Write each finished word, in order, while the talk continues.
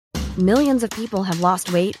Millions of people have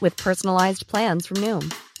lost weight with personalized plans from Noom.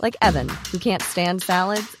 Like Evan, who can't stand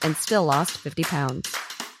salads and still lost 50 pounds.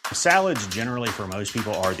 Salads generally for most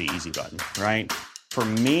people are the easy button, right? For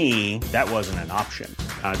me, that wasn't an option.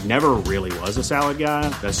 I never really was a salad guy.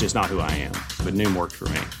 That's just not who I am. But Noom worked for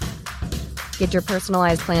me. Get your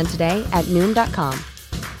personalized plan today at Noom.com.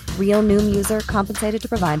 Real Noom user compensated to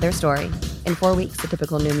provide their story. In 4 weeks, the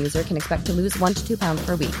typical Noom user can expect to lose 1 to 2 pounds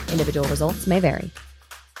per week. Individual results may vary.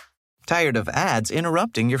 Tired of ads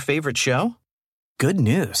interrupting your favorite show? Good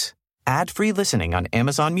news. Ad-free listening on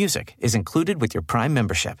Amazon Music is included with your Prime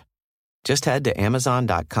membership. Just head to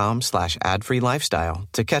amazon.com/ad-free lifestyle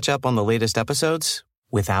to catch up on the latest episodes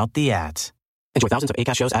without the ads. Enjoy thousands of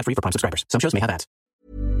Acast shows ad-free for Prime subscribers. Some shows may have ads.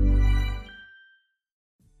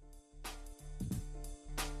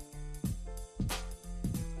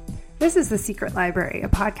 This is The Secret Library, a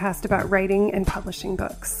podcast about writing and publishing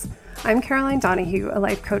books. I'm Caroline Donahue, a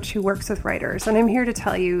life coach who works with writers, and I'm here to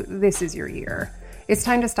tell you this is your year. It's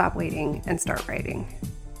time to stop waiting and start writing.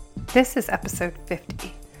 This is episode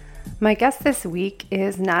 50. My guest this week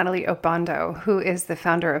is Natalie Obando, who is the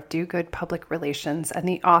founder of Do Good Public Relations and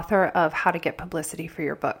the author of How to Get Publicity for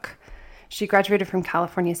Your Book. She graduated from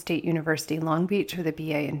California State University, Long Beach with a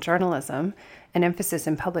BA in journalism, an emphasis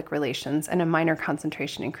in public relations, and a minor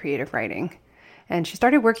concentration in creative writing. And she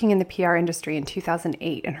started working in the PR industry in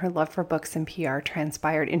 2008, and her love for books and PR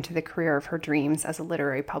transpired into the career of her dreams as a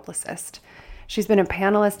literary publicist. She's been a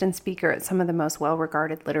panelist and speaker at some of the most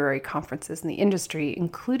well-regarded literary conferences in the industry,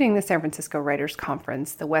 including the San Francisco Writers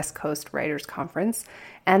Conference, the West Coast Writers Conference,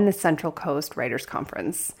 and the Central Coast Writers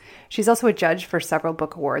Conference. She's also a judge for several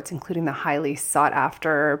book awards, including the highly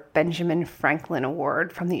sought-after Benjamin Franklin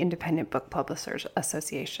Award from the Independent Book Publishers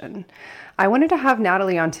Association. I wanted to have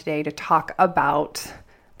Natalie on today to talk about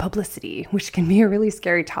publicity, which can be a really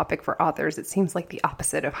scary topic for authors. It seems like the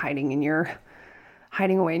opposite of hiding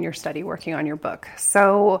away in your study working on your book.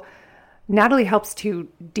 So Natalie helps to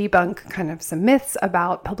debunk kind of some myths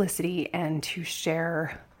about publicity and to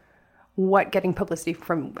share what getting publicity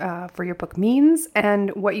for your book means and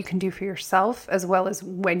what you can do for yourself, as well as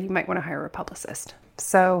when you might want to hire a publicist.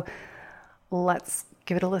 So let's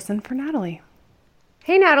give it a listen for Natalie.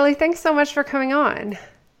 Hey, Natalie, thanks so much for coming on.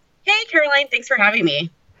 Hey, Caroline, thanks for having me.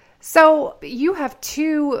 So you have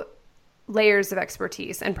two layers of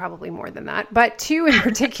expertise, and probably more than that, but two in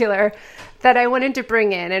particular that I wanted to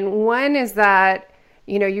bring in. And one is that,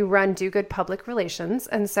 you run Do Good Public Relations.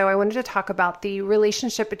 And so I wanted to talk about the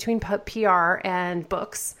relationship between PR and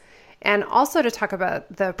books, and also to talk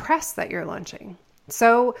about the press that you're launching.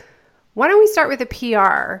 So why don't we start with the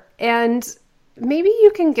PR? And maybe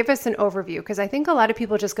you can give us an overview, because I think a lot of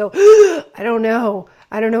people just go, I don't know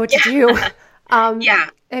what to do. Yeah.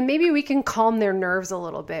 And maybe we can calm their nerves a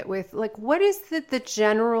little bit with, like, what is the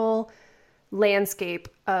general landscape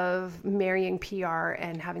of marrying PR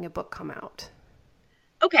and having a book come out?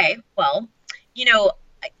 Okay. Well,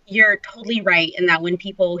 you're totally right in that when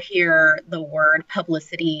people hear the word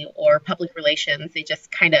publicity or public relations, they just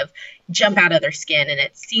kind of jump out of their skin and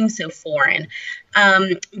it seems so foreign.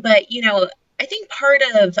 But I think part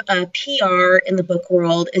of PR in the book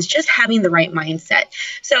world is just having the right mindset.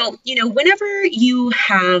 So, whenever you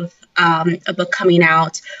have a book coming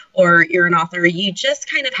out or you're an author, you just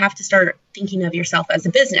kind of have to start thinking of yourself as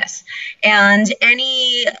a business. And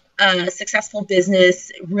any successful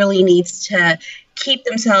business really needs to keep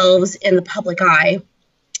themselves in the public eye.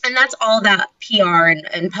 And that's all that PR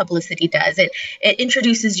and publicity does. It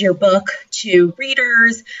introduces your book to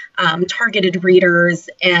readers, targeted readers,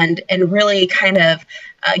 and really kind of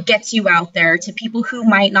gets you out there to people who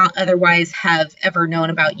might not otherwise have ever known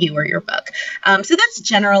about you or your book. So that's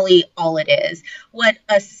generally all it is. What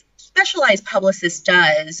a specialized publicist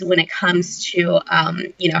does when it comes to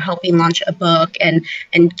helping launch a book and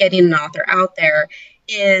getting an author out there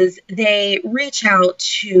is they reach out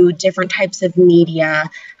to different types of media,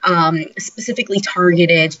 specifically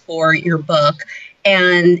targeted for your book,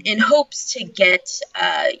 and in hopes to get,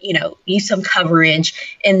 you some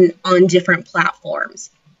coverage on different platforms.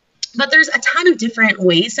 But there's a ton of different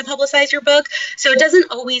ways to publicize your book, so it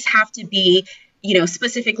doesn't always have to be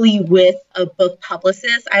specifically with a book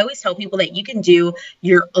publicist. I always tell people that you can do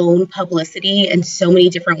your own publicity in so many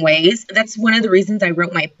different ways. That's one of the reasons I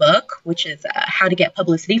wrote my book, which is How to Get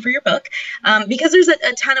Publicity for Your Book, because there's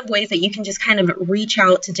a ton of ways that you can just kind of reach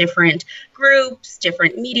out to different groups,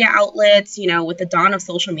 different media outlets. With the dawn of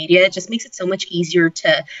social media, it just makes it so much easier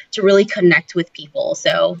to really connect with people.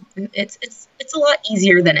 So it's a lot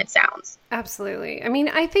easier than it sounds. Absolutely. I mean,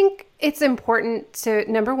 I think it's important to,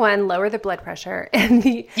 number one, lower the blood pressure and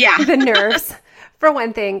the nerves, for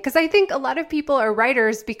one thing, because I think a lot of people are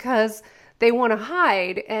writers because they want to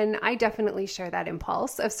hide. And I definitely share that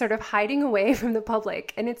impulse of sort of hiding away from the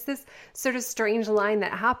public. And it's this sort of strange line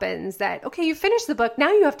that happens that, okay, you finish the book.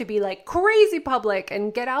 Now you have to be like crazy public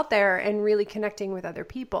and get out there and really connecting with other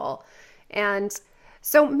people. And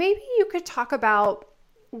so maybe you could talk about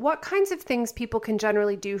what kinds of things people can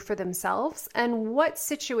generally do for themselves and what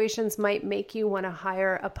situations might make you want to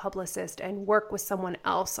hire a publicist and work with someone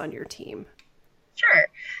else on your team. Sure.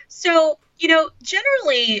 So,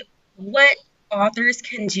 generally what authors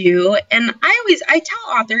can do, and I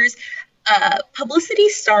tell authors, publicity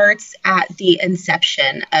starts at the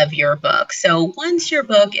inception of your book. So once your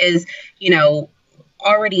book is,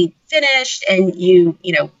 already finished and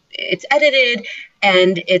it's edited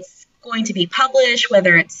and it's going to be published,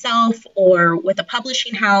 whether it's self or with a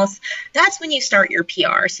publishing house, that's when you start your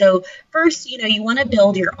PR. So first, you want to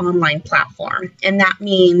build your online platform. And that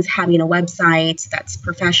means having a website that's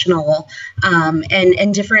professional,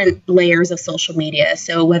 and different layers of social media.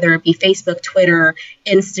 So whether it be Facebook, Twitter,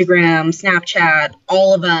 Instagram, Snapchat,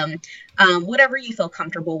 all of them, whatever you feel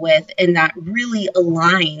comfortable with, and that really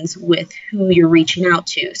aligns with who you're reaching out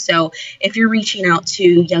to. So if you're reaching out to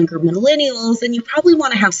younger millennials, then you probably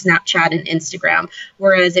want to have Snapchat and Instagram.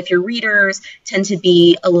 Whereas if your readers tend to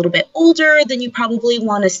be a little bit older, then you probably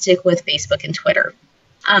want to stick with Facebook and Twitter.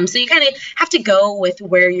 So you kind of have to go with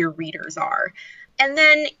where your readers are. And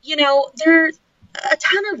then, there's a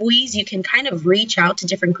ton of ways you can kind of reach out to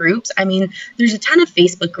different groups. I mean, there's a ton of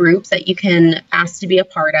Facebook groups that you can ask to be a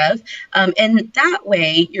part of. And that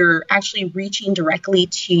way you're actually reaching directly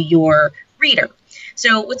to your reader.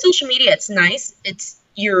 So with social media, it's nice.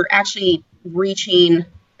 You're actually reaching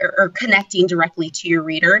or connecting directly to your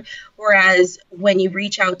reader. Whereas when you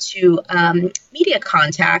reach out to media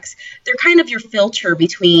contacts, they're kind of your filter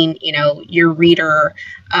between, your reader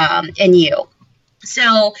and you.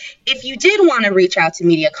 So if you did want to reach out to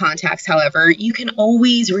media contacts, however, you can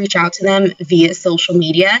always reach out to them via social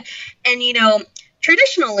media. And,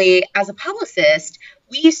 traditionally, as a publicist,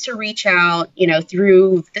 we used to reach out,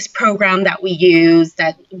 through this program that we use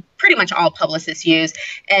that pretty much all publicists use.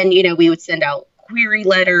 And, we would send out query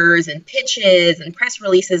letters and pitches and press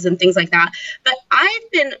releases and things like that. But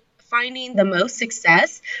I've been finding the most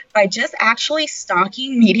success by just actually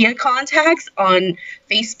stalking media contacts on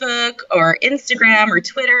Facebook or Instagram or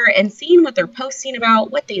Twitter and seeing what they're posting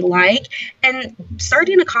about, what they like, and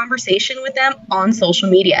starting a conversation with them on social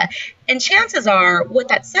media. And chances are what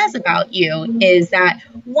that says about you is that,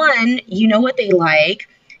 one, you know what they like,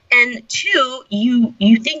 and two,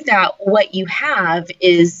 you think that what you have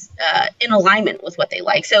is in alignment with what they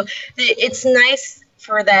like. So it's nice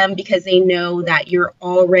for them because they know that you're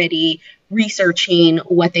already researching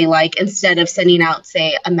what they like instead of sending out,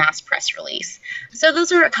 say, a mass press release. So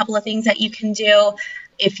those are a couple of things that you can do.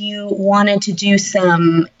 If you wanted to do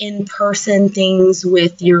some in-person things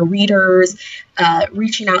with your readers,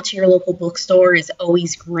 reaching out to your local bookstore is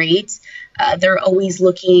always great. They're always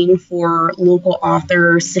looking for local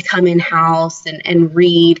authors to come in-house and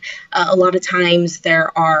read. A lot of times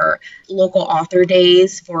there are local author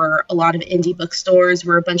days for a lot of indie bookstores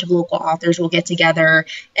where a bunch of local authors will get together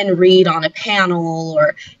and read on a panel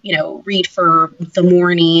or, read for the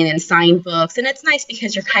morning and sign books. And it's nice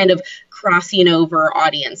because you're kind of crossing over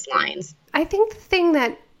audience lines. I think the thing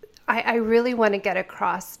that I really want to get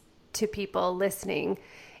across to people listening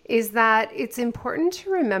is that it's important to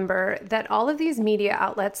remember that all of these media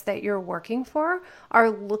outlets that you're working for are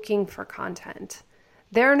looking for content.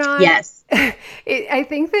 They're not. Yes. I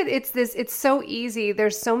think that it's so easy.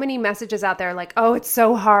 There's so many messages out there like, oh, it's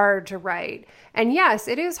so hard to write. And yes,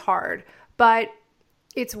 it is hard, but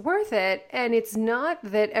it's worth it. And it's not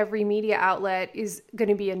that every media outlet is going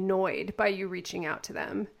to be annoyed by you reaching out to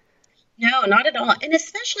them. No, not at all. And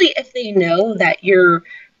especially if they know that you're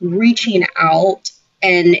reaching out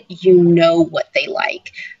and you know what they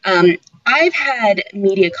like. I've had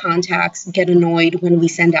media contacts get annoyed when we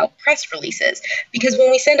send out press releases, because when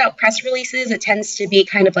we send out press releases, it tends to be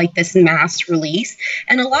kind of like this mass release.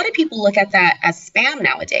 And a lot of people look at that as spam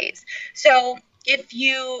nowadays. So if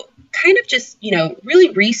you kind of just, really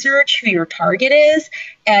research who your target is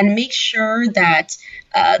and make sure that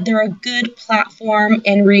they're a good platform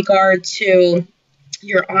in regard to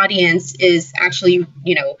your audience is actually,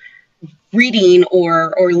 reading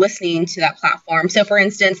or listening to that platform. So for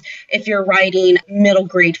instance, if you're writing middle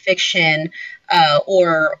grade fiction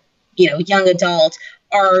or, young adult,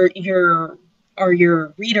 are your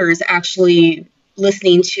readers actually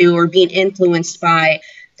listening to or being influenced by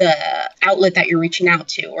outlet that you're reaching out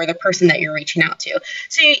to or the person that you're reaching out to.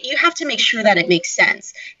 So you have to make sure that it makes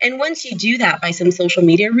sense. And once you do that by some social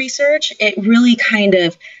media research, it really kind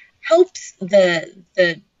of helps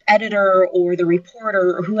the editor or the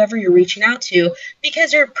reporter or whoever you're reaching out to,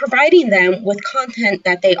 because you're providing them with content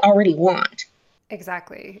that they already want.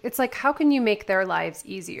 Exactly. It's like, how can you make their lives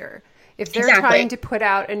easier? If they're Exactly. trying to put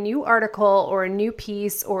out a new article or a new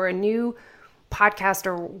piece or a new podcast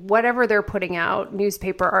or whatever they're putting out,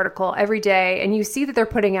 newspaper article every day, and you see that they're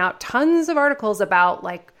putting out tons of articles about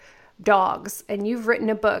like dogs, and you've written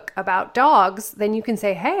a book about dogs, then you can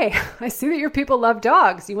say, hey, I see that your people love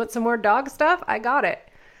dogs. You want some more dog stuff? I got it.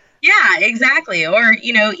 Yeah, exactly. Or,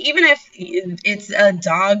 even if it's a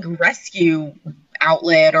dog rescue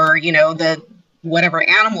outlet or, the whatever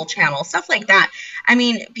animal channel, stuff like that. I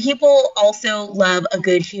mean, people also love a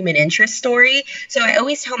good human interest story. So I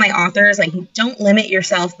always tell my authors, like, don't limit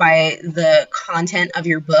yourself by the content of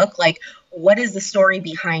your book. Like, what is the story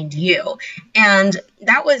behind you? And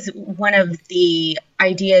that was one of the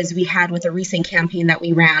ideas we had with a recent campaign that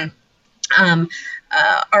we ran.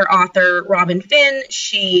 Our author, Robin Finn,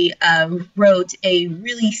 she wrote a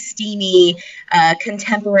really steamy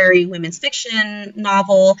contemporary women's fiction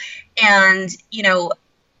novel. And,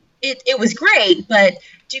 it was great, but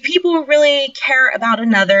do people really care about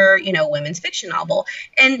another, women's fiction novel?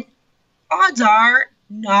 And odds are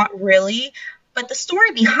not really. But the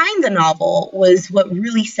story behind the novel was what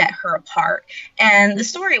really set her apart. And the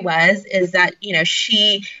story is that,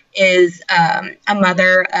 she is a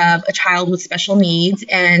mother of a child with special needs,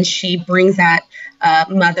 and she brings that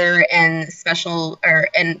mother and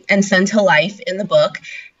and son to life in the book.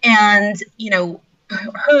 And,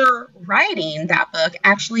 her writing that book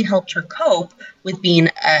actually helped her cope with being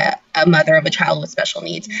a mother of a child with special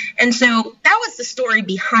needs. And so that was the story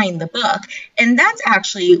behind the book. And that's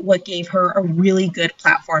actually what gave her a really good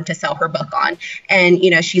platform to sell her book on. And,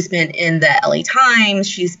 she's been in the LA Times,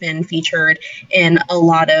 she's been featured in a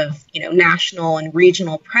lot of, national and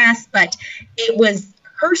regional press, but it was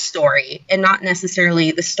her story and not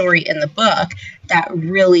necessarily the story in the book that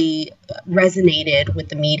really resonated with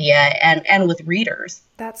the media and with readers.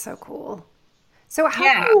 That's so cool. So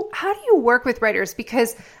how do you work with writers?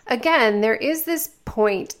 Because again, there is this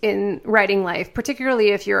point in writing life, particularly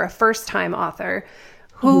if you're a first-time author,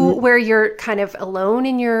 where you're kind of alone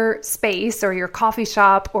in your space or your coffee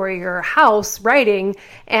shop or your house writing,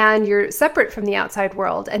 and you're separate from the outside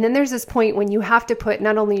world. And then there's this point when you have to put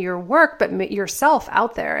not only your work, but yourself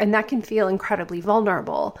out there. And that can feel incredibly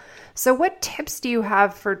vulnerable. So what tips do you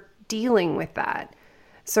have for dealing with that?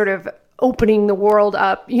 Sort of opening the world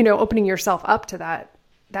up, opening yourself up to that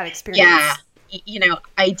experience. Yeah.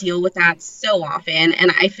 I deal with that so often. And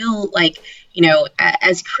I feel like,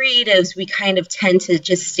 as creatives, we kind of tend to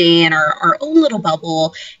just stay in our own little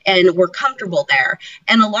bubble, and we're comfortable there.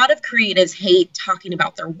 And a lot of creatives hate talking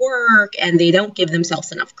about their work, and they don't give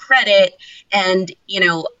themselves enough credit. And,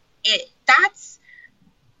 that's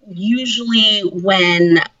usually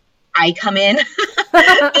when I come in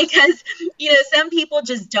because, some people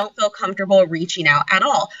just don't feel comfortable reaching out at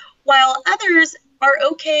all, while others are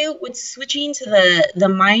okay with switching to the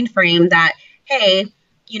mind frame that, hey,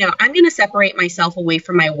 I'm going to separate myself away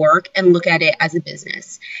from my work and look at it as a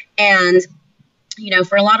business. And,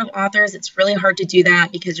 for a lot of authors, it's really hard to do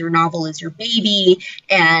that because your novel is your baby,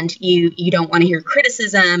 and you don't want to hear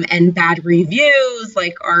criticism, and bad reviews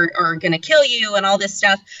are going to kill you and all this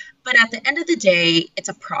stuff. But at the end of the day, it's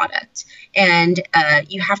a product, and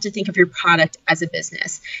you have to think of your product as a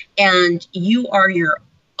business, and you are your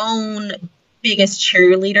own biggest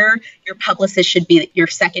cheerleader. Your publicist should be your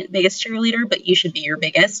second biggest cheerleader, but you should be your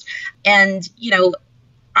biggest. And,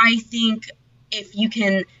 I think if you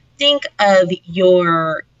can think of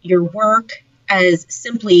your work as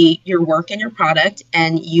simply your work and your product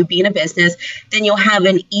and you being a business, then you'll have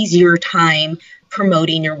an easier time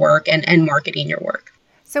promoting your work and marketing your work.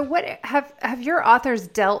 So what have your authors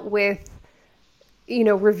dealt with,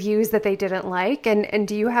 reviews that they didn't like? And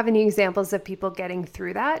do you have any examples of people getting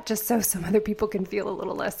through that, just so some other people can feel a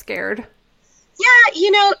little less scared?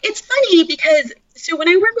 Yeah, it's funny because so when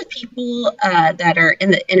I work with people that are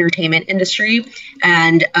in the entertainment industry,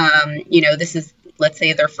 and, this is, let's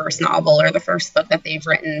say, their first novel or the first book that they've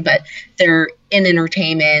written, but they're in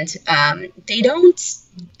entertainment, they don't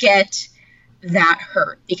get that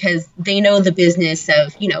hurt because they know the business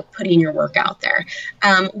of, putting your work out there.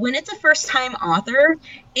 When it's a first-time author,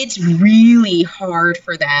 it's really hard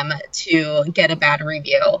for them to get a bad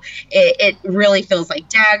review. It really feels like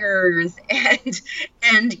daggers,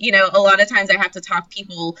 and a lot of times I have to talk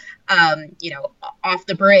people, off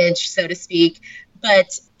the bridge, so to speak.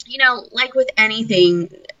 But like with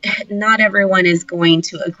anything, not everyone is going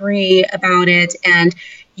to agree about it. And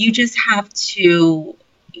you just have to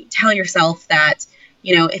tell yourself that,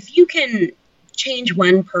 if you can change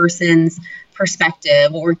one person's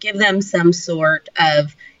perspective or give them some sort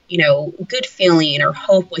of, good feeling or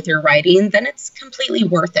hope with your writing, then it's completely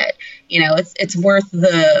worth it. It's worth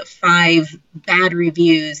the 5 bad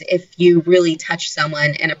reviews if you really touch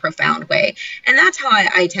someone in a profound way. And that's how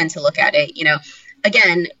I tend to look at it.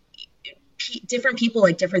 Again, different people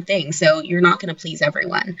like different things, so you're not going to please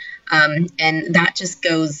everyone. And that just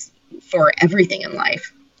goes for everything in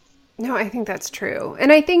life. No, I think that's true.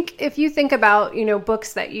 And I think if you think about,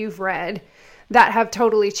 books that you've read that have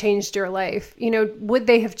totally changed your life, would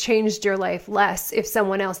they have changed your life less if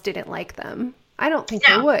someone else didn't like them? I don't think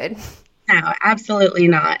they would. No, absolutely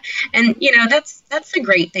not. And, that's the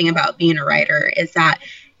great thing about being a writer is that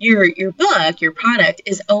your book, your product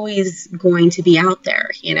is always going to be out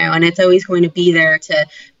there, and it's always going to be there to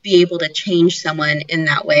be able to change someone in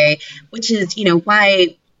that way, which is,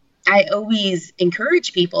 why I always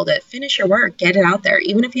encourage people to finish your work, get it out there,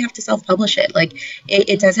 even if you have to self-publish it. Like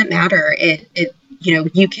it doesn't matter.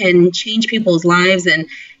 You can change people's lives, and,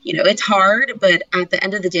 it's hard, but at the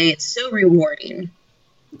end of the day, it's so rewarding.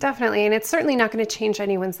 Definitely. And it's certainly not going to change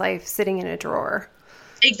anyone's life sitting in a drawer.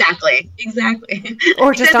 Exactly.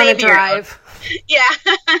 Or just on a drive. Yeah.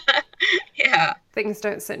 Yeah. Things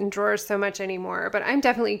don't sit in drawers so much anymore, but I'm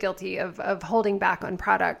definitely guilty of holding back on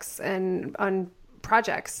products and on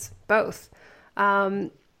projects, both.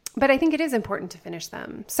 But I think it is important to finish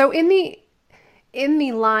them. So in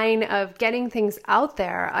the line of getting things out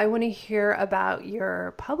there, I want to hear about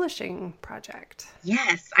your publishing project.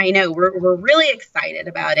 Yes, I know. We're really excited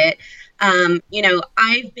about it.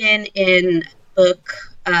 I've been in book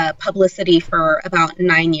publicity for about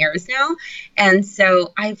 9 years now. And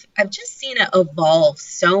so I've just seen it evolve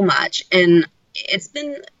so much. And it's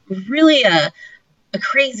been really a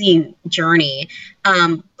crazy journey.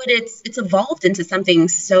 But it's evolved into something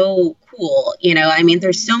so cool.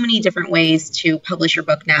 There's so many different ways to publish your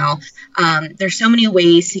book now. There's so many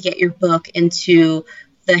ways to get your book into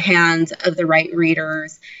the hands of the right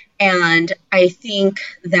readers. And I think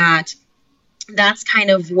that that's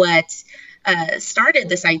kind of what started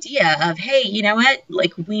this idea of, hey, you know what?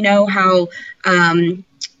 Like, we know how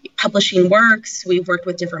publishing works. We've worked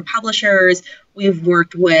with different publishers. We've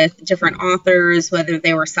worked with different authors, whether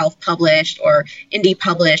they were self-published or indie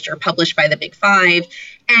published or published by the Big Five.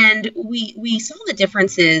 And we saw the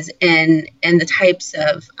differences in the types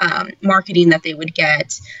of marketing that they would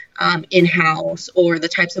get in-house, or the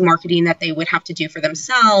types of marketing that they would have to do for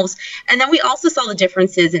themselves. And then we also saw the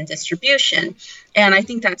differences in distribution. And I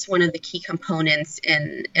think that's one of the key components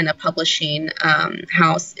in a publishing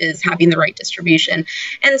house, is having the right distribution.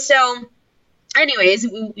 And so anyways,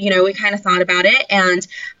 we kind of thought about it. And,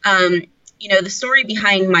 the story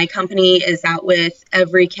behind my company is that with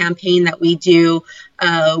every campaign that we do,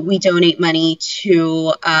 we donate money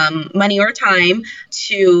or time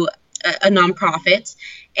to a nonprofit.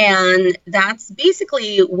 And that's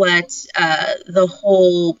basically what the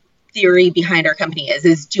whole theory behind our company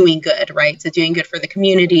is doing good, right? So doing good for the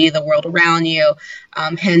community, the world around you,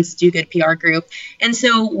 hence Do Good PR Group. And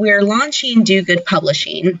so we're launching Do Good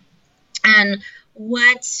Publishing. And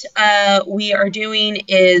what we are doing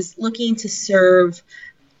is looking to serve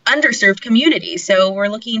underserved communities. So we're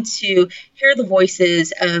looking to hear the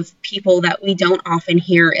voices of people that we don't often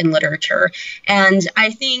hear in literature. And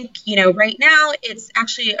I think, right now it's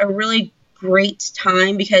actually a really great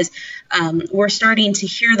time because we're starting to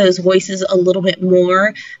hear those voices a little bit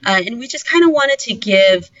more. And we just kind of wanted to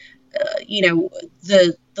give,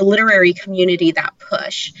 the literary community that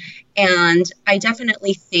push. And I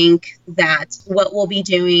definitely think that what we'll be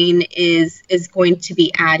doing is going to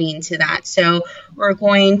be adding to that. So we're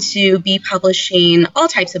going to be publishing all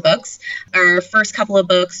types of books. Our first couple of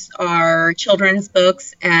books are children's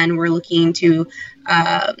books, and we're looking to,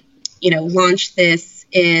 launch this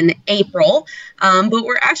in April. But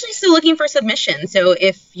we're actually still looking for submissions. So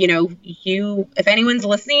if anyone's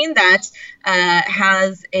listening that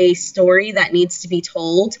has a story that needs to be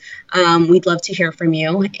told, we'd love to hear from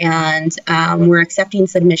you. And we're accepting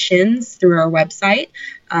submissions through our website.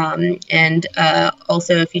 And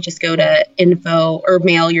also, if you just go to info or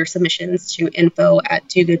mail your submissions to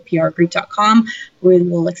info@dogoodprgroup.com, we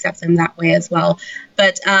will accept them that way as well.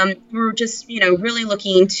 But we're just, really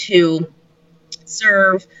looking to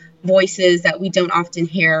serve voices that we don't often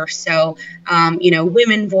hear. So,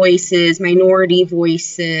 women voices, minority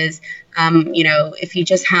voices, if you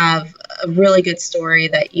just have a really good story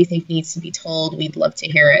that you think needs to be told, we'd love to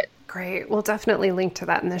hear it. Great. We'll definitely link to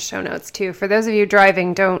that in the show notes too. For those of you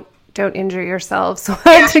driving, don't injure yourselves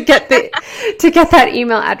to get that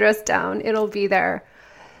email address down. It'll be there.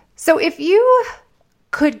 So if you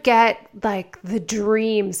could get like the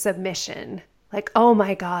dream submission, like, oh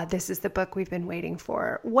my God, this is the book we've been waiting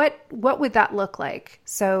for, what would that look like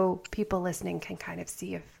so people listening can kind of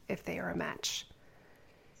see if they are a match?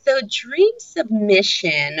 So dream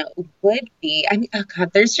submission would be, I mean, oh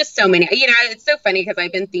God, there's just so many. It's so funny because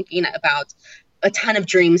I've been thinking about a ton of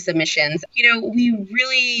dream submissions. We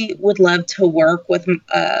really would love to work with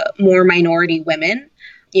more minority women.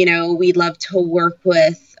 We'd love to work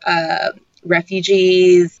with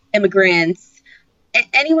refugees, immigrants,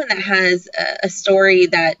 anyone that has a story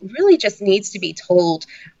that really just needs to be told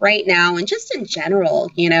right now. And just in general,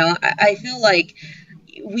 I feel like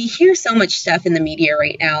we hear so much stuff in the media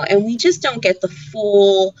right now, and we just don't get the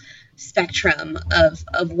full spectrum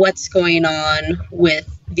of what's going on with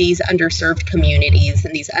these underserved communities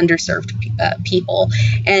and these underserved people.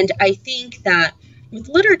 And I think that with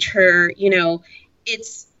literature,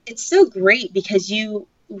 it's so great because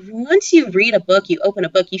once you read a book, you open a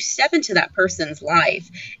book, you step into that person's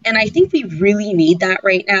life. And I think we really need that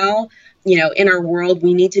right now. In our world,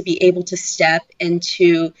 we need to be able to step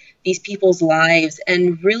into these people's lives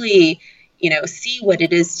and really, see what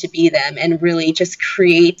it is to be them and really just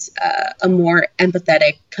create a more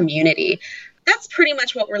empathetic community. That's pretty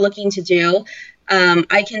much what we're looking to do.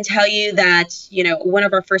 I can tell you that, one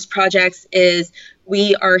of our first projects is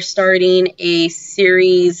we are starting a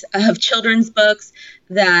series of children's books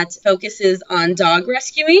that focuses on dog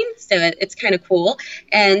rescuing. So it's kind of cool.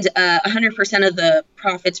 And 100% of the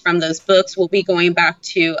profits from those books will be going back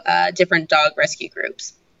to different dog rescue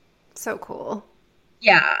groups. So cool.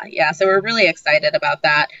 Yeah. So we're really excited about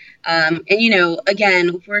that. And,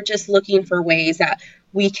 again, we're just looking for ways that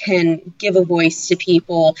we can give a voice to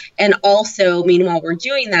people and also, meanwhile we're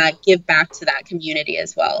doing that, give back to that community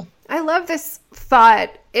as well. I love this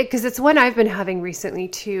thought because it's one I've been having recently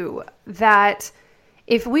too, that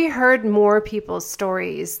if we heard more people's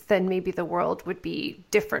stories, then maybe the world would be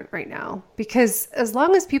different right now. Because as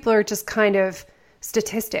long as people are just kind of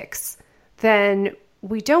statistics, then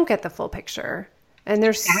we don't get the full picture. And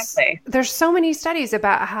there's so many studies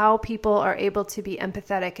about how people are able to be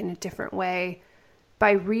empathetic in a different way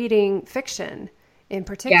by reading fiction in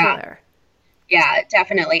particular. Yeah,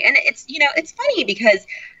 definitely. And it's funny because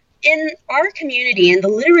in our community, in the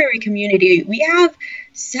literary community, we have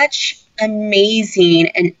such amazing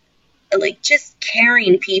and just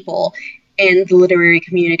caring people in the literary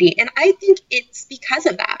community. And I think it's because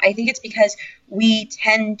of that. I think it's because we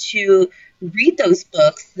tend to read those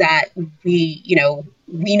books that we know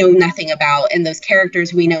nothing about, and those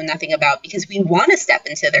characters we know nothing about, because we want to step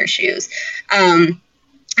into their shoes. And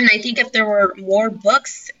I think if there were more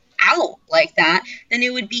books out like that, then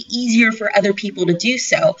it would be easier for other people to do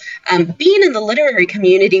so. Being in the literary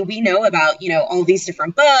community, we know about, all these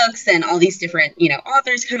different books and all these different,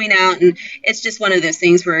 authors coming out. And it's just one of those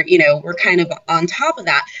things where, we're kind of on top of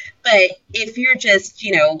that. But if you're just,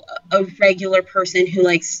 a regular person who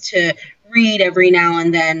likes to read every now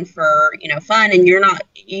and then for, fun, and you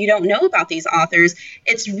don't know about these authors,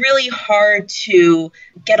 it's really hard to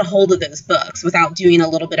get a hold of those books without doing a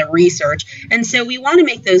little bit of research. And so we want to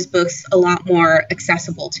make those books a lot more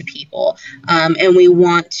accessible to people. And we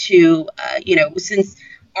want to, since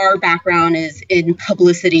our background is in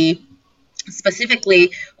publicity,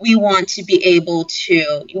 specifically, we want to publicize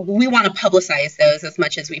those as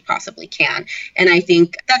much as we possibly can. And I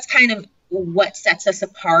think that's kind of what sets us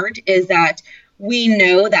apart, is that we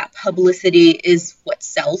know that publicity is what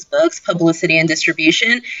sells books, publicity and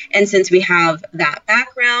distribution. And since we have that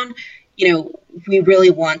background, we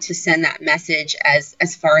really want to send that message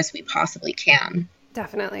as far as we possibly can.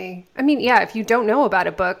 Definitely. I mean, yeah, if you don't know about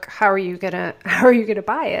a book, how are you gonna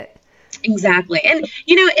buy it? Exactly. And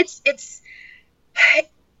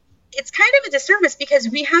it's kind of a disservice because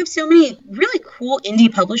we have so many really cool indie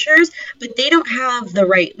publishers, but they don't have the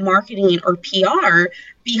right marketing or PR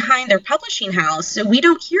behind their publishing house. So we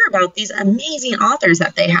don't hear about these amazing authors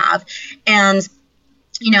that they have. And,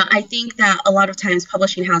 I think that a lot of times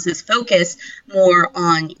publishing houses focus more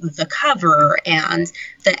on the cover and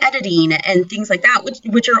the editing and things like that,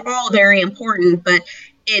 which are all very important, but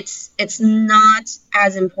it's not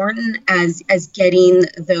as important as getting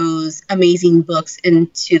those amazing books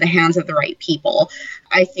into the hands of the right people.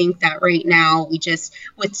 I think that right now we just,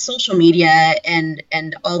 with social media and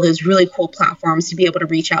all those really cool platforms to be able to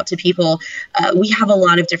reach out to people, we have a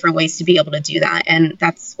lot of different ways to be able to do that. And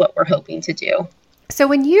that's what we're hoping to do. So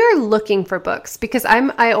when you're looking for books, because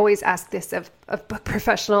I always ask this of book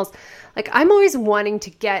professionals, like I'm always wanting to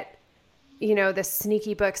get the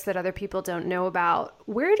sneaky books that other people don't know about.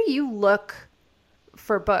 Where do you look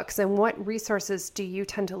for books, and what resources do you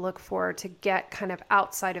tend to look for to get kind of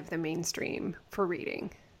outside of the mainstream for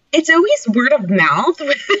reading? It's always word of mouth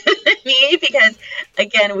with me because,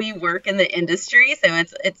 again, we work in the industry, so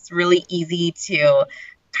it's really easy to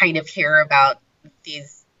kind of hear about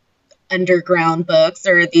these underground books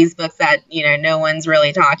or these books that, no one's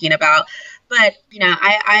really talking about. But,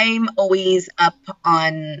 I'm always up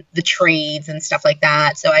on the trades and stuff like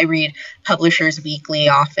that. So I read Publishers Weekly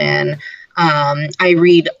often. I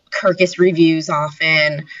read Kirkus reviews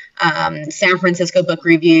often, San Francisco book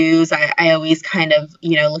reviews. I always kind of,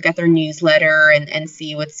 look at their newsletter and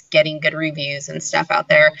see what's getting good reviews and stuff out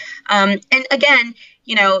there. And again,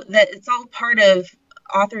 that it's all part of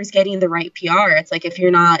authors getting the right PR. It's like if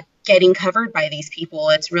you're not getting covered by these people,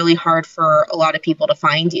 it's really hard for a lot of people to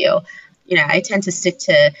find you. I tend to stick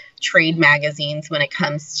to trade magazines when it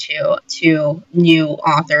comes to new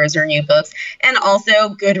authors or new books, and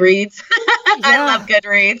also Goodreads. I love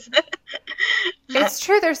Goodreads. It's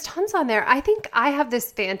true. There's tons on there. I think I have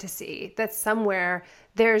this fantasy that somewhere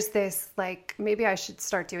there's this, like, maybe I should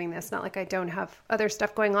start doing this, not like I don't have other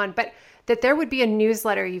stuff going on, but that there would be a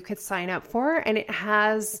newsletter you could sign up for, and it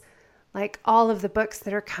has like all of the books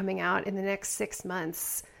that are coming out in the next 6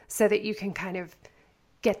 months so that you can kind of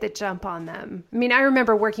get the jump on them. I mean, I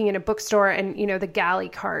remember working in a bookstore and, the galley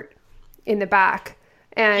cart in the back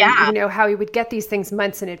and, how we would get these things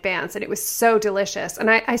months in advance, and it was so delicious.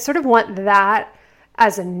 And I sort of want that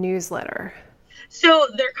as a newsletter. So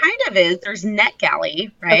there kind of is. There's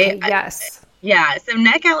NetGalley, right? Okay, yes. So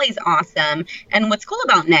NetGalley is awesome. And what's cool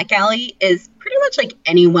about NetGalley is pretty much like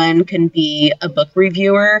anyone can be a book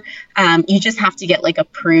reviewer. You just have to get like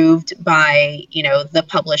approved by, the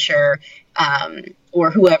publisher or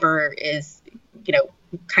whoever is,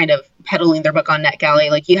 kind of peddling their book on NetGalley.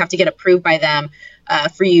 Like you have to get approved by them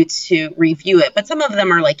for you to review it. But some of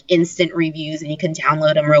them are like instant reviews and you can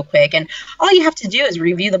download them real quick. And all you have to do is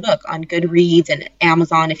review the book on Goodreads and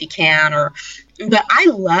Amazon if you can. But I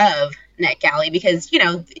love NetGalley because,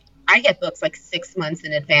 I get books like 6 months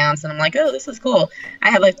in advance and I'm like, oh, this is cool. I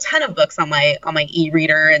have a ton of books on my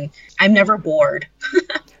e-reader and I'm never bored.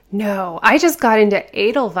 No, I just got into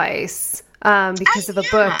Edelweiss because of a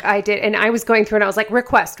book I did. And I was going through and I was like,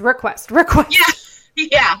 request. Yeah,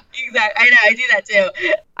 exactly. I know, I do that too.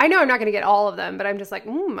 I know I'm not going to get all of them, but I'm just like,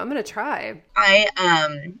 I'm going to try. I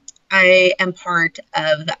am part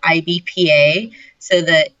of the IBPA, so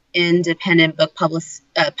the Independent Book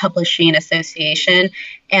Publishing Association,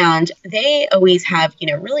 and they always have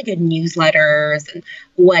really good newsletters and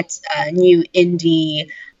what new indie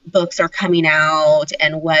books are coming out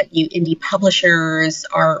and what new indie publishers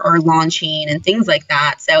are launching and things like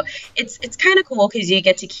that. So it's kind of cool because you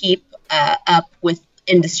get to keep up with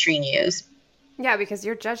industry news. Yeah, because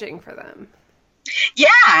you're judging for them. Yeah,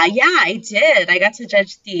 I did. I got to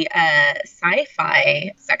judge the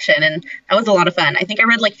sci-fi section, and that was a lot of fun. I think I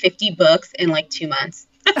read like 50 books in like 2 months.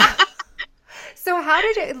 So how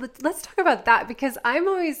did it, let's talk about that, because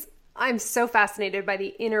I'm so fascinated by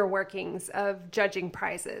the inner workings of judging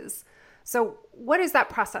prizes. So what is that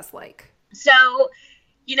process like? So,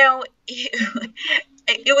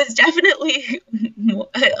 it was definitely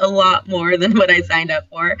a lot more than what I signed up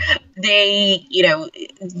for. They,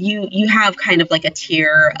 you have kind of like a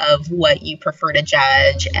tier of what you prefer to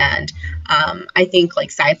judge. And I think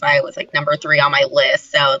like sci-fi was like number 3 on my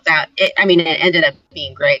list. So it ended up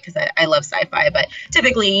being great because I love sci-fi. But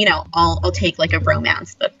typically, I'll take like a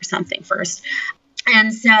romance book or something first.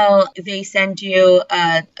 And so they send you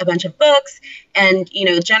a bunch of books and,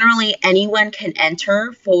 generally anyone can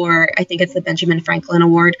enter for, I think it's the Benjamin Franklin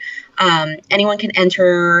Award. Anyone can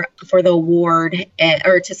enter for the award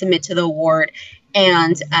or to submit to the award.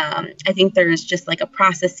 And I think there's just like a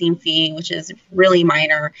processing fee, which is really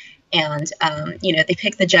minor. And, they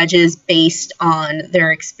pick the judges based on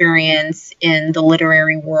their experience in the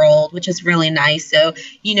literary world, which is really nice. So,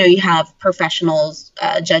 you have professionals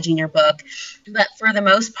judging your book. But for the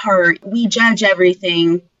most part, we judge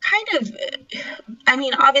everything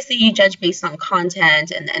obviously you judge based on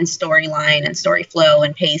content and storyline and story flow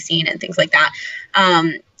and pacing and things like that.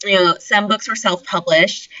 Some books are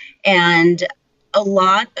self-published, and a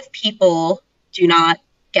lot of people do not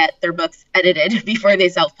get their books edited before they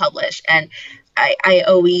self-publish. And I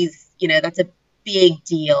always, that's a big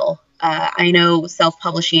deal. I know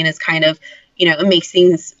self-publishing is kind of, it makes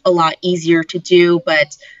things a lot easier to do.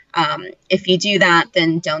 But if you do that,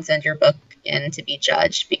 then don't send your book in to be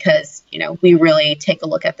judged because, we really take a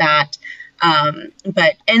look at that.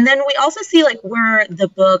 And then we also see like where the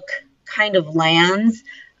book kind of lands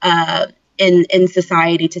in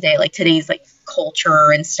society today, like today's like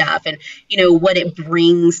culture and stuff, and what it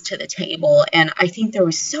brings to the table. And I think there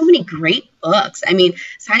were so many great books. I mean,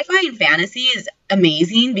 sci-fi and fantasy is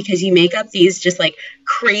amazing because you make up these just like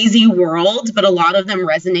crazy worlds, but a lot of them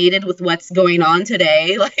resonated with what's going on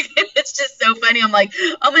today. Like, it's just so funny. I'm like,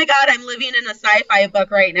 oh my God, I'm living in a sci-fi book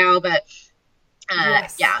right now. But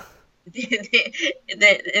Yes. yeah,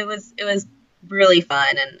 it was really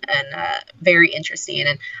fun and very interesting.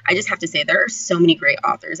 And I just have to say, there are so many great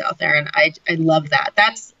authors out there, and I love that.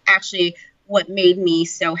 That's actually what made me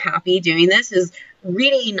so happy doing this, is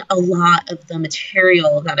reading a lot of the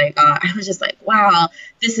material that I got. I was just like, wow,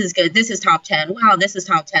 this is good. This is top 10. Wow, this is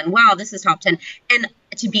top 10. Wow, this is top 10. And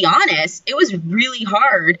to be honest, it was really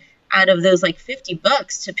hard out of those like 50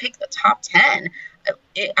 books to pick the top 10.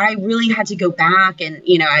 I really had to go back and,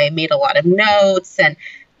 I made a lot of notes, and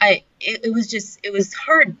it was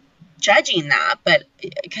hard judging that, but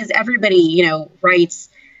because everybody, writes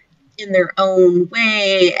in their own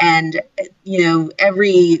way, and,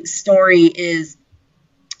 every story is,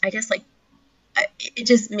 I guess, like, it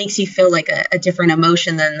just makes you feel like a different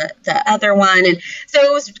emotion than the other one. And so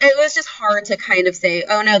it was just hard to kind of say,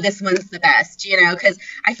 oh no, this one's the best, because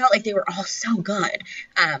I felt like they were all so good.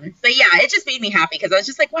 But yeah, it just made me happy because I was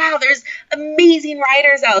just like, wow, there's amazing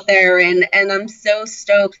writers out there. And I'm so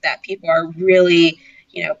stoked that people are really,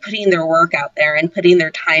 putting their work out there and putting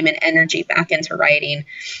their time and energy back into writing.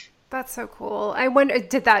 That's so cool. I wonder,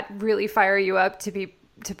 did that really fire you up to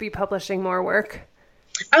be publishing more work?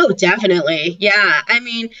 Oh, definitely. Yeah. I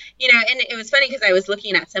mean, and it was funny because I was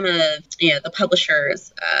looking at some of, the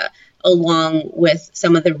publishers along with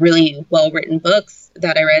some of the really well-written books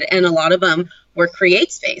that I read. And a lot of them were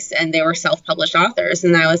CreateSpace, and they were self-published authors.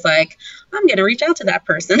 And I was like, I'm going to reach out to that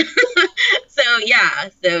person. So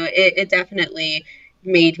it definitely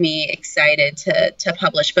made me excited to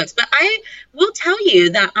publish books. But I will tell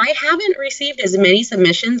you that I haven't received as many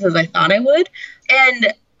submissions as I thought I would.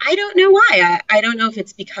 And I don't know why. I don't know if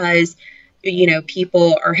it's because,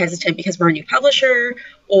 people are hesitant because we're a new publisher,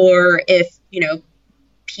 or if,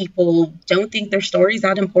 people don't think their story is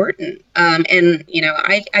that important. And,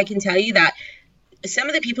 I can tell you that some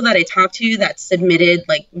of the people that I talked to that submitted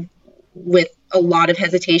like with a lot of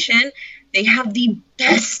hesitation, they have the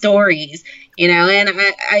best stories, and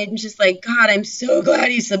I'm just like, God, I'm so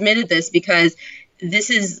glad you submitted this, because this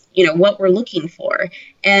is, what we're looking for.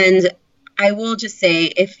 And I will just say,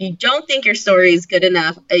 if you don't think your story is good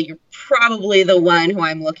enough, you're probably the one who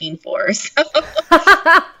I'm looking for. So.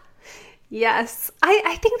 Yes,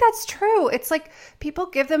 I think that's true. It's like people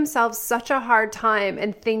give themselves such a hard time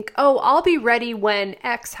and think, oh, I'll be ready when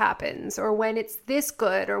X happens, or when it's this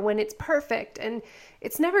good, or when it's perfect. And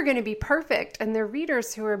it's never going to be perfect. And there are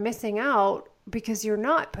readers who are missing out because you're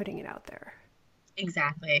not putting it out there.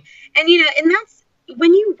 Exactly. And, and that's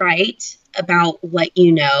when you write about what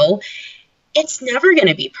it's never going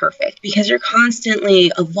to be perfect, because you're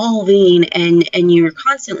constantly evolving and you're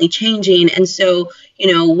constantly changing. And so,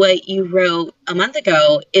 what you wrote a month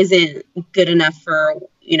ago isn't good enough for,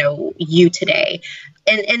 you today.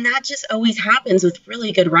 And that just always happens with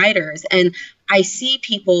really good writers. And I see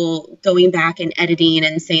people going back and editing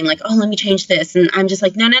and saying like, oh, let me change this. And I'm just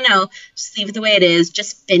like, no, just leave it the way it is.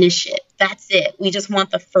 Just finish it. That's it. We just want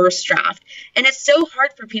the first draft. And it's so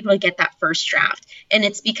hard for people to get that first draft. And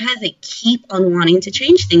it's because they keep on wanting to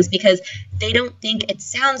change things because they don't think it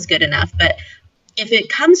sounds good enough. But if it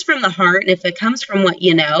comes from the heart, and if it comes from what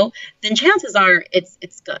then chances are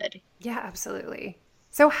it's good. Yeah, absolutely.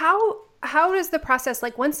 So how does the process,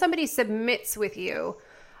 like when somebody submits with you,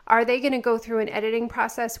 are they going to go through an editing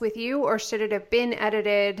process with you, or should it have been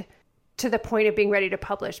edited to the point of being ready to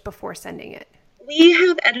publish before sending it? We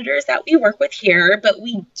have editors that we work with here, but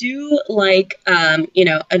we do like, a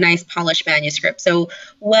nice polished manuscript. So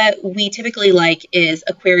what we typically like is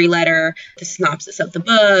a query letter, the synopsis of the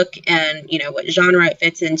book, and, what genre it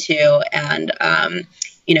fits into, and,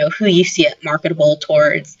 who you see it marketable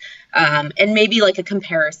towards. And maybe like a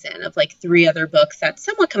comparison of like 3 other books that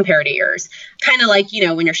somewhat compare to yours. Kind of like,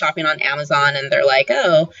 when you're shopping on Amazon and they're like,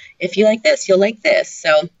 oh, if you like this, you'll like this.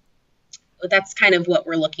 So that's kind of what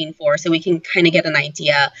we're looking for. So we can kind of get an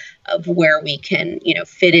idea of where we can,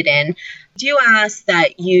 fit it in. Do ask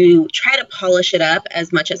that you try to polish it up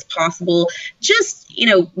as much as possible, just,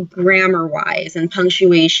 grammar wise and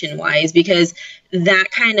punctuation wise, because that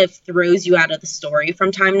kind of throws you out of the story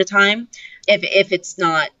from time to time if it's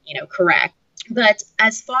not, correct. But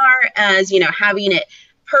as far as, having it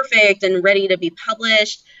perfect and ready to be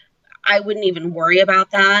published, I wouldn't even worry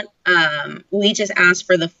about that. We just ask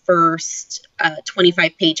for the first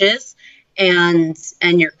 25 pages, and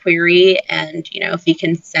your query. And, if you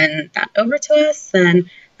can send that over to us, then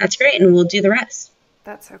that's great. And we'll do the rest.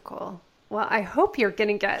 That's so cool. Well, I hope you're going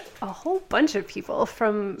to get a whole bunch of people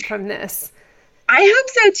from this. I hope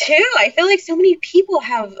so too. I feel like so many people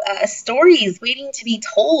have stories waiting to be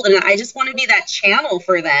told, and I just want to be that channel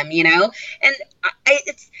for them, And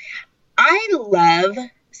I love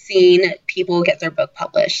seeing people get their book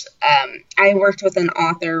published. I worked with an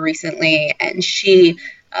author recently, and she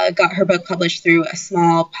got her book published through a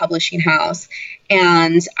small publishing house.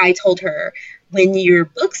 And I told her, when your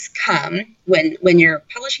books come, when your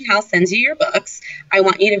publishing house sends you your books, I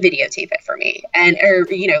want you to videotape it for me,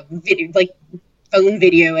 phone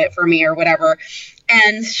video it for me or whatever.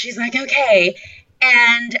 And she's like, okay.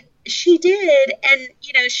 And she did. And,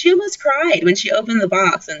 she almost cried when she opened the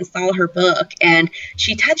box and saw her book, and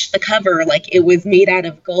she touched the cover like it was made out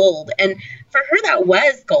of gold. And for her, that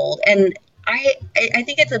was gold. And I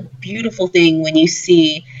think it's a beautiful thing when you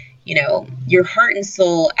see, your heart and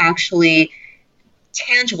soul actually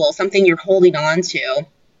tangible, something you're holding on to.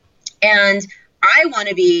 And I want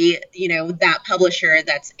to be, that publisher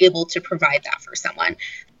that's able to provide that for someone.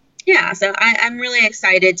 Yeah, so I'm really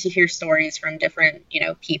excited to hear stories from different,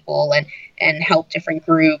 people and help different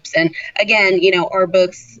groups. And again, our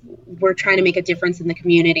books, we're trying to make a difference in the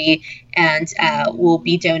community, and we'll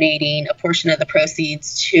be donating a portion of the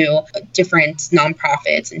proceeds to different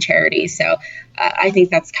nonprofits and charities. So I think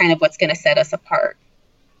that's kind of what's going to set us apart.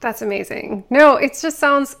 That's amazing. No, it just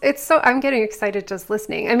sounds, I'm getting excited just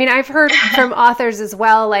listening. I mean, I've heard from authors as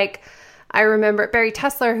well, like I remember Barry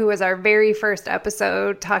Tessler, who was our very first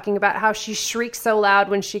episode, talking about how she shrieked so loud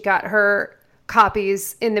when she got her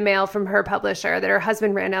copies in the mail from her publisher that her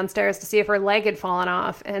husband ran downstairs to see if her leg had fallen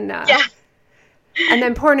off. And and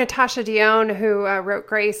then poor Natasha Dione, who wrote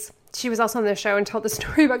Grace, she was also on the show and told the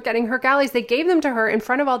story about getting her galleys. They gave them to her in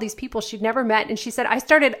front of all these people she'd never met. And she said, I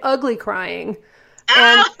started ugly crying.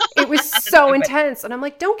 And it was so intense. And I'm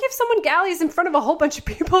like, don't give someone galleys in front of a whole bunch of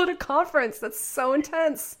people at a conference. That's so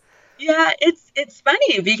intense. Yeah, it's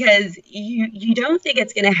funny because you don't think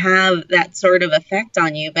it's going to have that sort of effect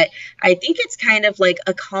on you. But I think it's kind of like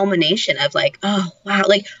a culmination of like, oh, wow,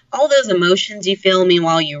 like all those emotions you feel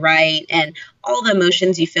meanwhile you write, and all the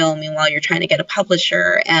emotions you feel meanwhile you're trying to get a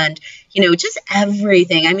publisher, and, just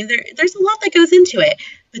everything. I mean, there's a lot that goes into it.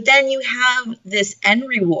 But then you have this end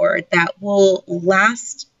reward that will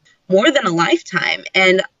last more than a lifetime.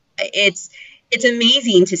 And it's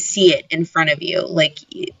amazing to see it in front of you. Like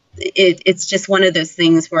it's just one of those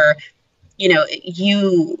things where,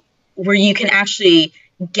 you can actually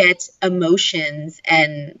get emotions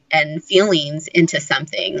and feelings into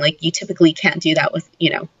something. Like you typically can't do that with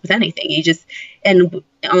anything. You just, and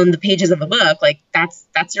on the pages of a book, like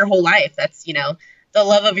that's your whole life. That's, the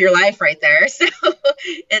love of your life right there. So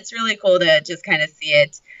it's really cool to just kind of see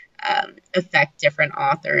it affect different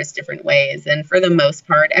authors different ways. And for the most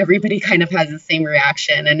part, everybody kind of has the same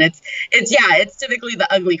reaction. And it's typically the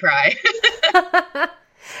ugly cry.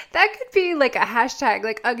 That could be like a hashtag,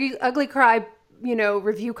 like ugly cry,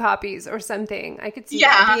 review copies or something. I could see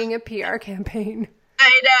that being a PR campaign.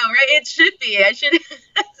 I know, right? It should be. That's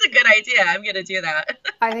a good idea. I'm going to do that.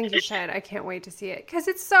 I think you should. I can't wait to see it. Because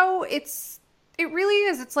it really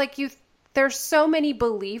is. It's like there's so many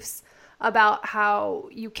beliefs about how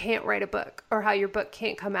you can't write a book, or how your book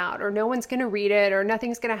can't come out, or no one's going to read it, or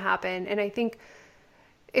nothing's going to happen. And I think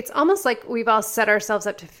it's almost like we've all set ourselves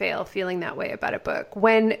up to fail feeling that way about a book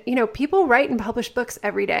when, people write and publish books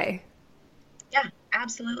every day. Yeah,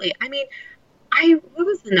 absolutely. I mean, what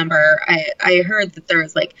was the number? I heard that there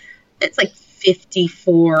was it's like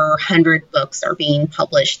 5,400 books are being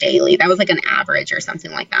published daily. That was like an average or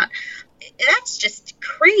something like that. That's just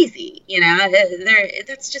crazy,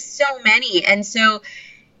 that's just so many. And so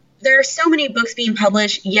there are so many books being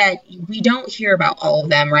published, yet we don't hear about all of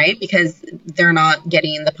them, right? Because they're not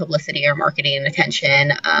getting the publicity or marketing and attention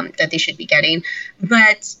that they should be getting.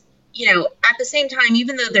 But, at the same time,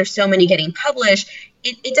 even though there's so many getting published,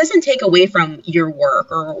 it doesn't take away from your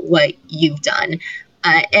work or what you've done.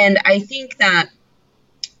 And I think that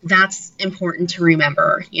that's important to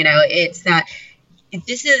remember. It's that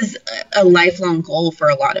this is a lifelong goal for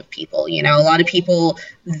a lot of people. A lot of people,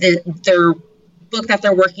 their book that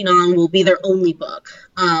they're working on will be their only book.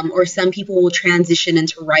 Or some people will transition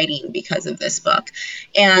into writing because of this book.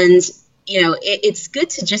 And, it's good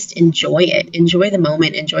to just enjoy it, enjoy the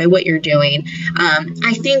moment, enjoy what you're doing.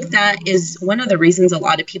 I think that is one of the reasons a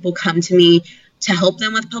lot of people come to me to help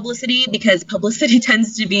them with publicity, because publicity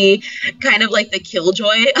tends to be kind of like the killjoy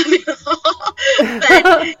of it all.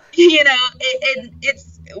 But,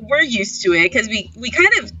 we're used to it because we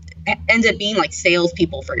kind of end up being like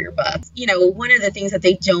salespeople for your book. One of the things that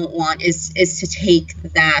they don't want is to take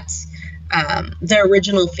that the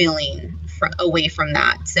original feeling away from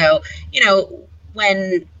that. So,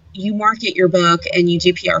 when you market your book and you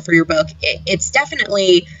do PR for your book, it's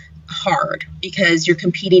definitely hard because you're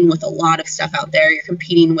competing with a lot of stuff out there. You're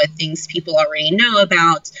competing with things people already know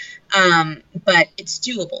about, but it's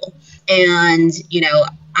doable. And,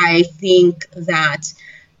 I think that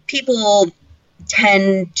people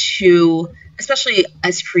tend to, especially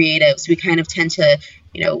as creatives, we kind of tend to,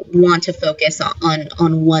 want to focus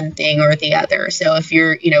on one thing or the other. So if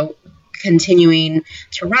you're, continuing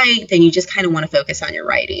to write, then you just kind of want to focus on your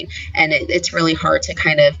writing. And it's really hard to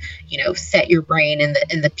kind of, set your brain in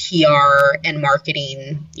the PR and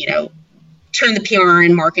marketing, turn the PR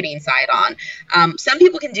and marketing side on. Some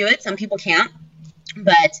people can do it, some people can't.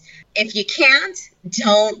 But if you can't,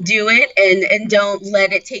 don't do it and don't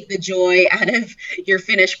let it take the joy out of your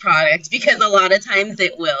finished product, because a lot of times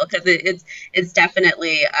it will, because it's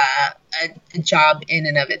definitely a job in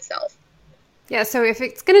and of itself. Yeah, so if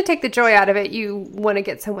it's going to take the joy out of it, you want to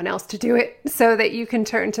get someone else to do it so that you can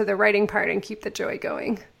turn to the writing part and keep the joy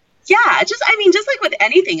going. Yeah, just like with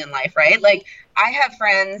anything in life, right? Like, I have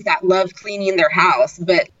friends that love cleaning their house,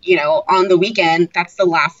 but, on the weekend, that's the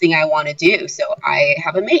last thing I want to do. So I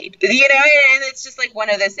have a maid, and it's just like one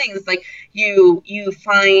of those things. It's like you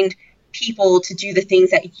find people to do the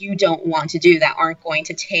things that you don't want to do, that aren't going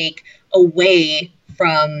to take away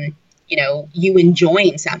from you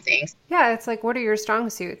enjoying something. Yeah, it's like, what are your strong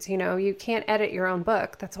suits? You can't edit your own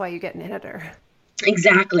book. That's why you get an editor.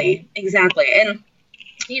 Exactly. And,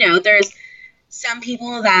 there's some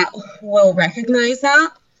people that will recognize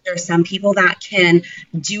that. There's some people that can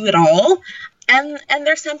do it all. And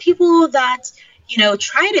there's some people that,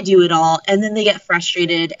 try to do it all, and then they get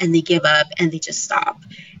frustrated and they give up and they just stop.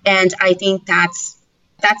 And I think that's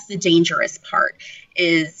the dangerous part.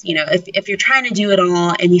 Is, if you're trying to do it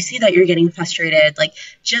all and you see that you're getting frustrated, like,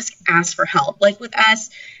 just ask for help. Like with us,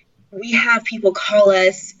 we have people call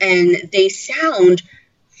us and they sound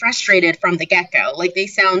frustrated from the get-go. Like, they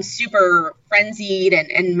sound super frenzied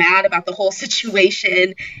and mad about the whole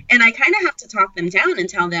situation. And I kind of have to talk them down and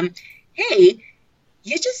tell them, hey,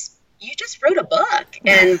 you just wrote a book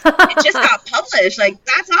and it just got published. Like,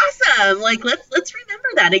 that's awesome. Like, let's remember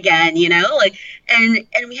that again, like, and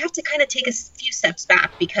we have to kind of take a few steps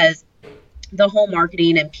back, because the whole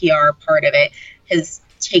marketing and PR part of it has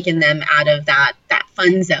taken them out of that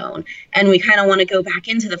fun zone. And we kind of want to go back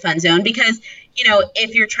into the fun zone, because,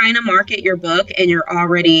 if you're trying to market your book and you're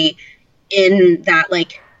already in that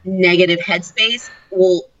like negative headspace,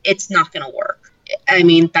 well, it's not going to work. I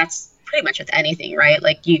mean, that's pretty much with anything, right?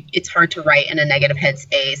 Like, it's hard to write in a negative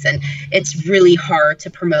headspace, and it's really hard to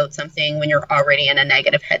promote something when you're already in a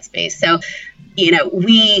negative headspace. So,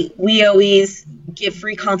 we always give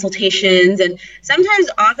free consultations, and sometimes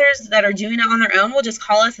authors that are doing it on their own will just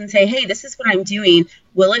call us and say, hey, this is what I'm doing.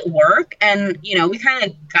 Will it work? And, we kind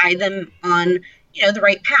of guide them on, the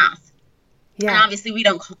right path. Yeah. And obviously we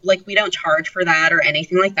don't charge for that or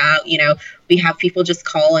anything like that. We have people just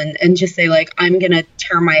call and just say, like, I'm going to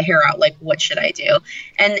tear my hair out. Like, what should I do?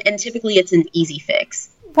 And typically it's an easy fix.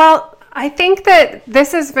 Well, I think that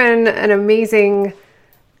this has been an amazing,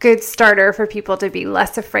 good starter for people to be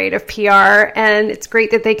less afraid of PR. And it's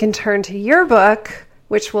great that they can turn to your book,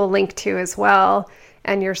 which we'll link to as well,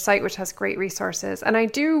 and your site, which has great resources. And I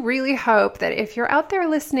do really hope that if you're out there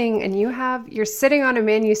listening and you're sitting on a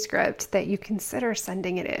manuscript, that you consider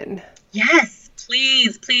sending it in. Yes,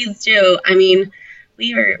 please do. I mean,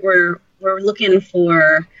 we're looking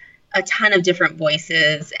for a ton of different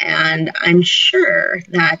voices, and I'm sure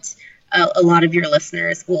that a lot of your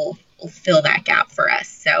listeners will fill that gap for us.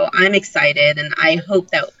 So I'm excited, and I hope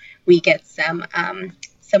that we get some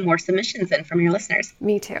more submissions in from your listeners.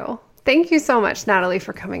 Me too. Thank you so much, Natalie,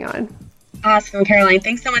 for coming on. Awesome, Caroline.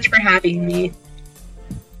 Thanks so much for having me.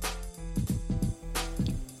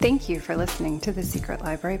 Thank you for listening to the Secret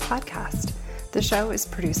Library podcast. The show is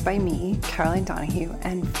produced by me, Caroline Donahue,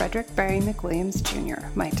 and Frederick Barry McWilliams Jr.,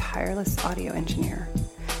 my tireless audio engineer.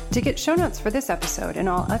 To get show notes for this episode and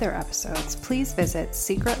all other episodes, please visit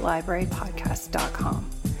secretlibrarypodcast.com.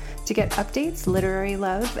 To get updates, literary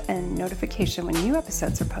love, and notification when new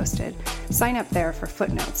episodes are posted, sign up there for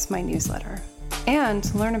Footnotes, my newsletter. And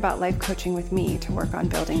to learn about life coaching with me to work on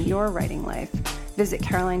building your writing life, visit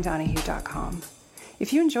carolinedonahue.com.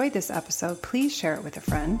 If you enjoyed this episode, please share it with a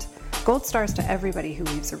friend. Gold stars to everybody who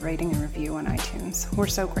leaves a rating and review on iTunes. We're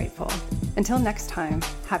so grateful. Until next time,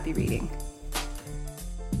 happy reading.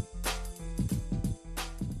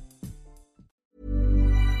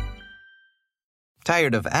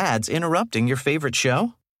 Tired of ads interrupting your favorite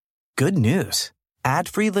show? Good news.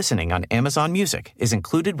 Ad-free listening on Amazon Music is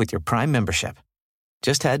included with your Prime membership.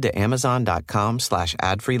 Just head to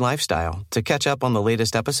amazon.com/ad-free lifestyle to catch up on the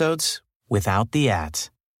latest episodes without the ads.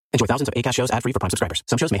 Enjoy thousands of Acast shows ad-free for Prime subscribers.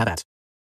 Some shows may have ads.